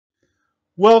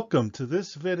Welcome to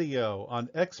this video on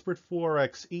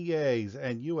Expert4x EAs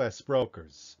and US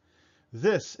brokers.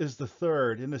 This is the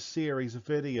third in a series of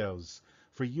videos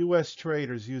for US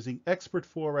traders using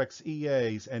Expert4x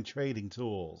EAs and trading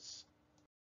tools.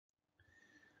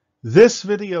 This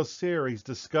video series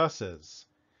discusses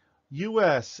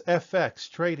US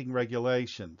FX trading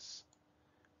regulations,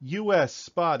 US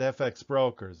spot FX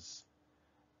brokers,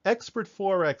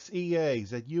 Expert4x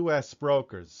EAs and US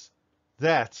brokers.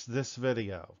 That's this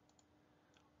video.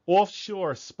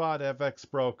 Offshore spot FX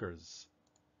brokers.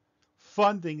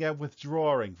 Funding and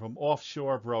withdrawing from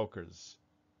offshore brokers.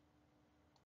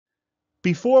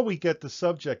 Before we get to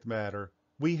subject matter,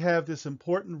 we have this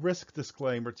important risk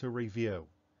disclaimer to review.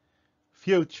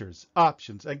 Futures,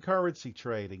 options, and currency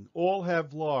trading all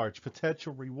have large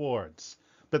potential rewards,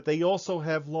 but they also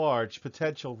have large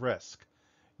potential risk.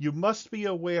 You must be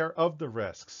aware of the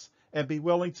risks and be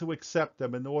willing to accept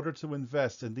them in order to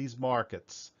invest in these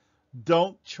markets.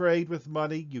 Don't trade with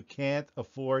money you can't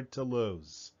afford to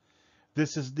lose.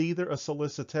 This is neither a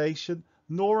solicitation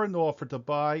nor an offer to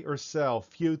buy or sell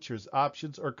futures,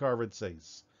 options, or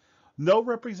currencies. No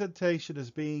representation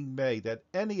is being made that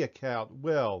any account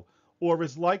will or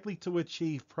is likely to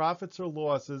achieve profits or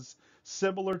losses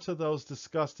similar to those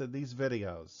discussed in these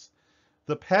videos.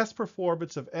 The past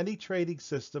performance of any trading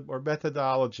system or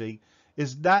methodology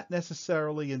is not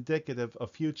necessarily indicative of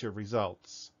future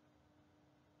results.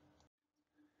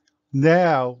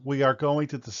 Now we are going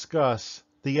to discuss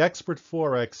the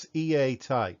Expert4x EA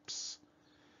types.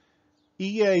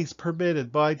 EAs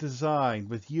permitted by design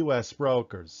with US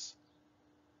brokers.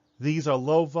 These are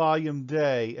low volume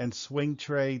day and swing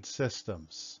trade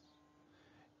systems.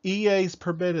 EAs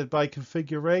permitted by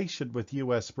configuration with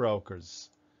US brokers.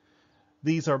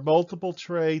 These are multiple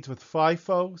trades with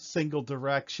FIFO, single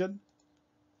direction.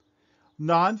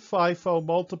 Non-FIFO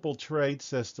multiple trade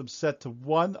systems set to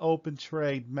one open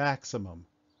trade maximum.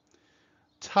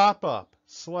 Topup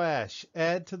 /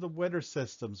 add to the winner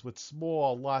systems with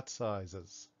small lot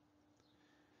sizes.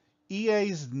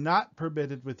 EAs not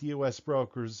permitted with US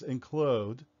brokers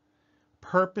include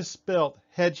purpose-built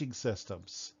hedging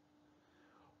systems,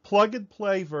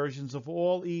 plug-and-play versions of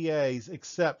all EAs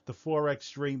except the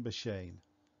Forex Dream Machine.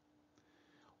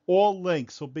 All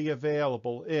links will be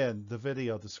available in the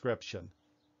video description.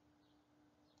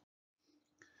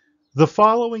 The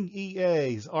following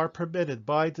EAs are permitted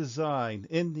by design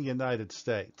in the United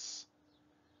States.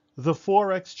 The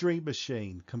Forex Dream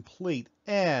Machine, complete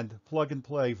and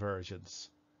plug-and-play versions.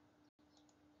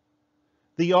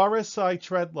 The RSI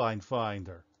Trendline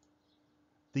Finder.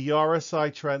 The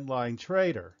RSI Trendline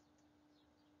Trader.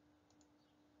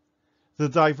 The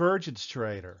Divergence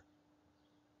Trader.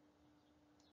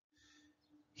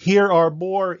 Here are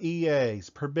more EAs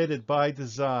permitted by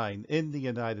design in the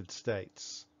United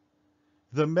States.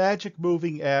 The Magic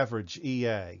Moving Average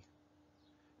EA.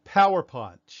 Power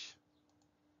Punch.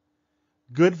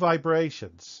 Good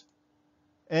Vibrations.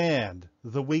 And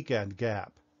the Weekend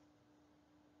Gap.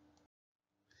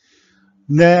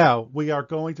 Now we are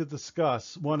going to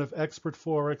discuss one of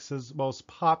Expert4x's most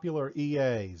popular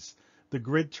EAs, the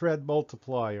Grid Trend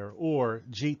Multiplier, or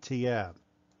GTM.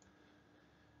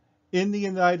 In the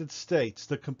United States,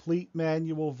 the complete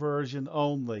manual version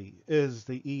only is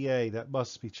the EA that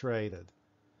must be traded.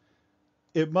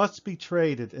 It must be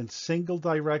traded in single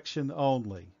direction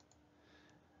only.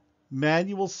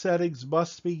 Manual settings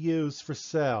must be used for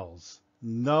sells.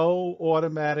 No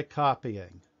automatic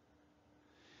copying.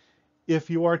 If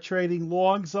you are trading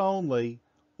longs only,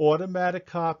 automatic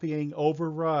copying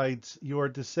overrides your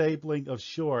disabling of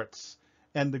shorts,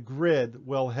 and the grid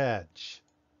will hedge.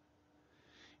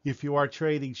 If you are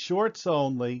trading shorts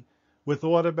only, with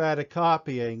automatic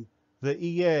copying, the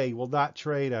EA will not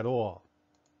trade at all.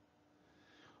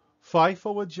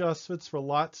 FIFO adjustments for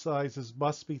lot sizes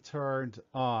must be turned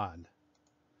on.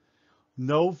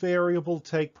 No variable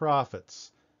take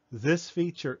profits. This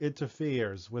feature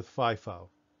interferes with FIFO.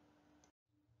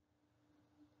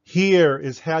 Here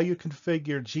is how you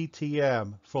configure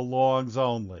GTM for longs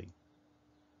only.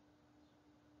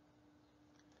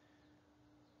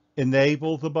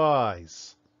 Enable the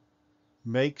buys.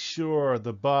 Make sure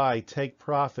the buy take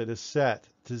profit is set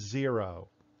to 0.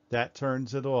 That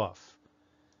turns it off.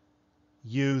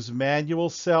 Use manual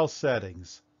sell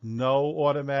settings. No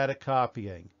automatic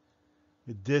copying.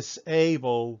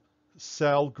 Disable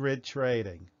sell grid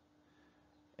trading.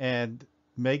 And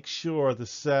make sure the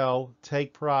sell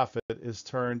take profit is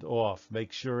turned off.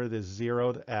 Make sure it is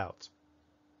zeroed out.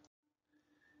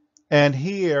 And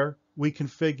here we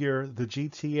configure the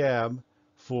GTM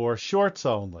for shorts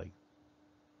only.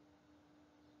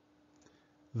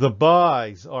 The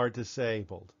buys are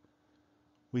disabled.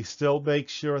 We still make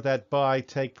sure that buy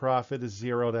take profit is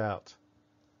zeroed out.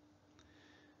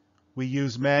 We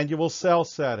use manual sell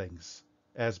settings,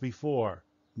 as before,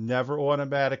 never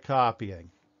automatic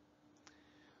copying.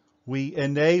 We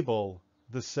enable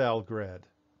the sell grid,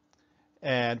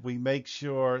 and we make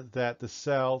sure that the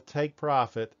sell take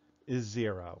profit is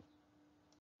 0.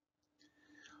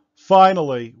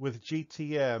 Finally, with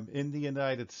GTM in the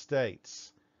United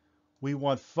States, we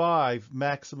want 5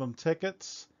 maximum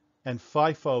tickets and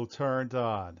FIFO turned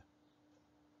on.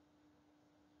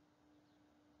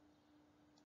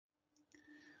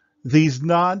 These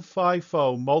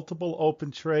non-FIFO multiple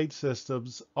open trade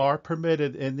systems are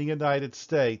permitted in the United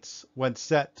States when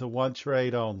set to one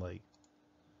trade only.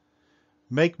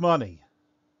 Make money.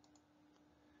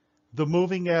 The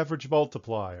moving average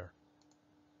multiplier.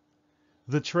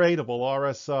 The Tradeable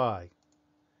RSI.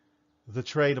 The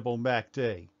Tradeable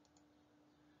MACD.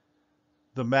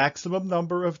 The maximum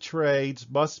number of trades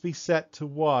must be set to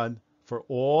 1 for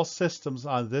all systems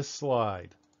on this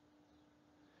slide.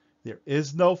 There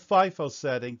is no FIFO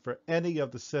setting for any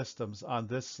of the systems on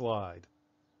this slide.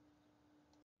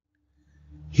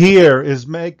 Here is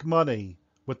make money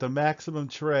with the maximum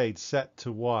trade set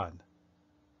to 1.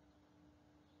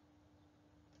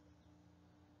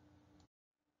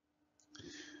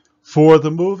 For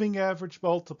the moving average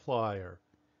multiplier,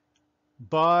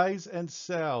 buys and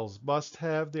sells must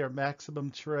have their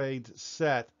maximum trade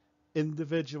set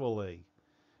individually.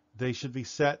 They should be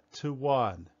set to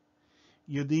 1.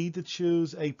 You need to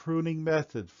choose a pruning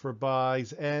method for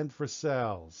buys and for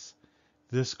sells.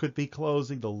 This could be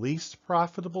closing the least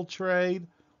profitable trade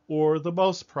or the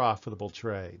most profitable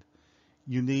trade.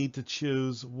 You need to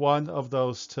choose one of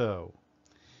those two.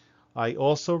 I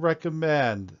also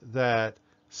recommend that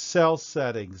sell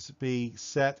settings be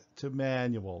set to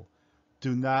manual.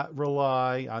 Do not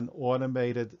rely on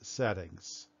automated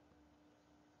settings.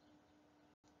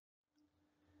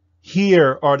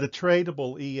 Here are the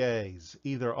Tradeable EAs,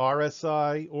 either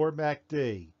RSI or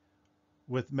MACD,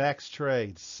 with max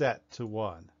trades set to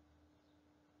 1.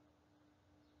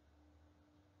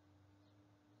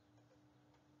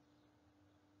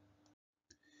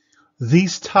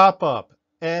 These top-up,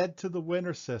 add to the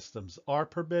winner systems are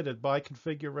permitted by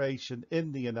configuration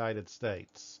in the United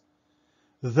States.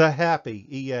 The Happy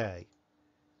EA,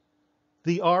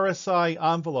 the RSI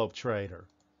Envelope Trader,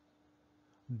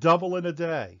 Double in a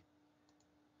Day,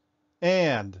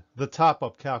 and the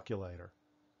Topup Calculator.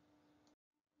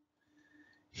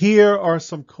 Here are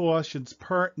some cautions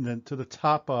pertinent to the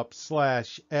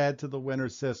top-up/add to the winner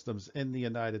systems in the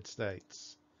United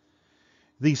States.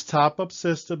 These top-up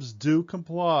systems do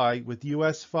comply with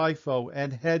US FIFO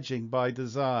and hedging by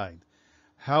design.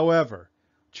 However,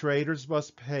 traders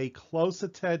must pay close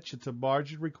attention to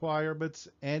margin requirements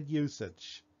and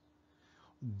usage.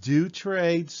 Do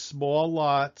trade small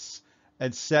lots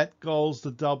and set goals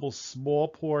to double small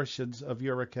portions of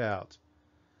your account.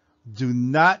 Do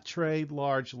not trade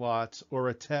large lots or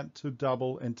attempt to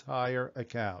double entire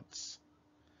accounts.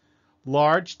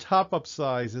 Large top-up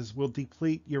sizes will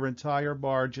deplete your entire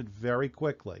margin very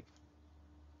quickly.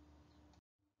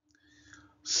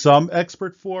 Some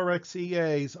Expert4x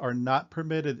EAs are not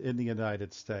permitted in the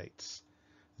United States.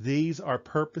 These are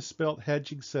purpose-built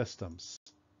hedging systems.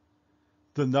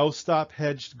 The no-stop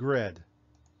hedged grid.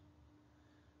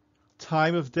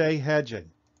 Time of day hedging.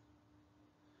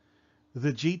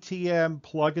 The GTM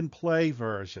plug-and-play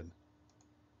version.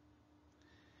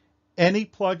 Any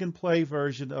plug-and-play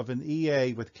version of an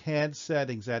EA with canned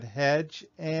settings that hedge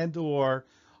and/or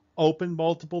open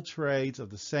multiple trades of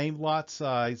the same lot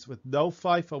size with no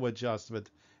FIFO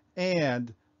adjustment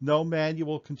and no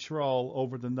manual control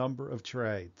over the number of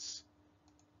trades.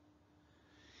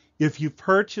 If you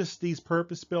purchase these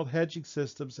purpose-built hedging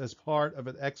systems as part of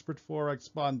an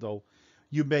Expert4x bundle,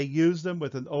 you may use them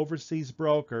with an overseas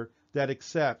broker that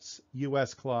accepts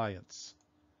U.S. clients.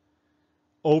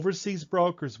 Overseas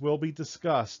brokers will be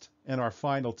discussed in our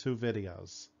final 2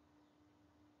 videos.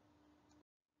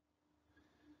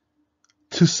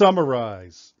 To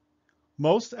summarize,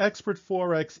 most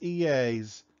Expert4x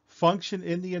EAs function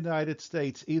in the United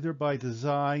States either by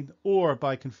design or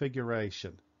by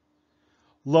configuration.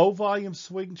 Low-volume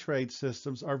swing trade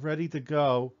systems are ready to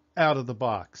go out of the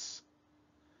box.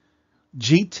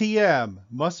 GTM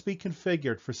must be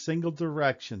configured for single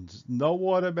directions,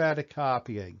 no automatic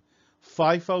copying,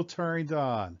 FIFO turned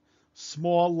on,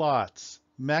 small lots,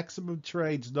 maximum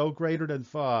trades no greater than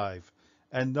 5,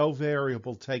 and no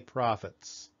variable take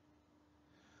profits.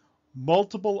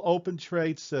 Multiple open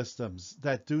trade systems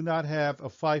that do not have a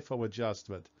FIFO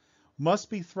adjustment must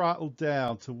be throttled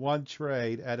down to 1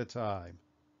 trade at a time.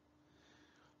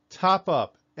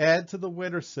 Top-up Add to the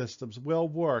winner systems will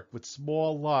work with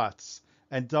small lots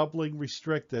and doubling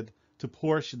restricted to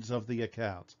portions of the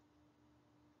account.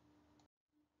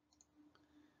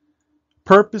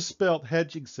 Purpose-built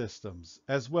hedging systems,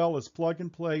 as well as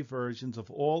plug-and-play versions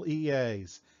of all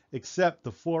EAs except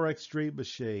the Forex Dream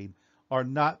Machine, are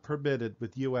not permitted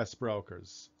with U.S.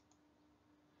 brokers.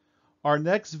 Our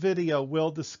next video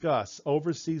will discuss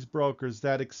overseas brokers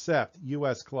that accept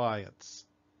U.S. clients.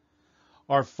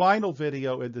 Our final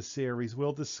video in the series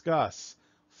will discuss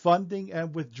funding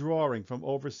and withdrawing from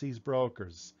overseas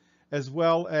brokers, as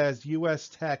well as U.S.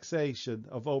 taxation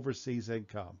of overseas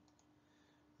income.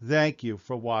 Thank you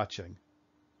for watching.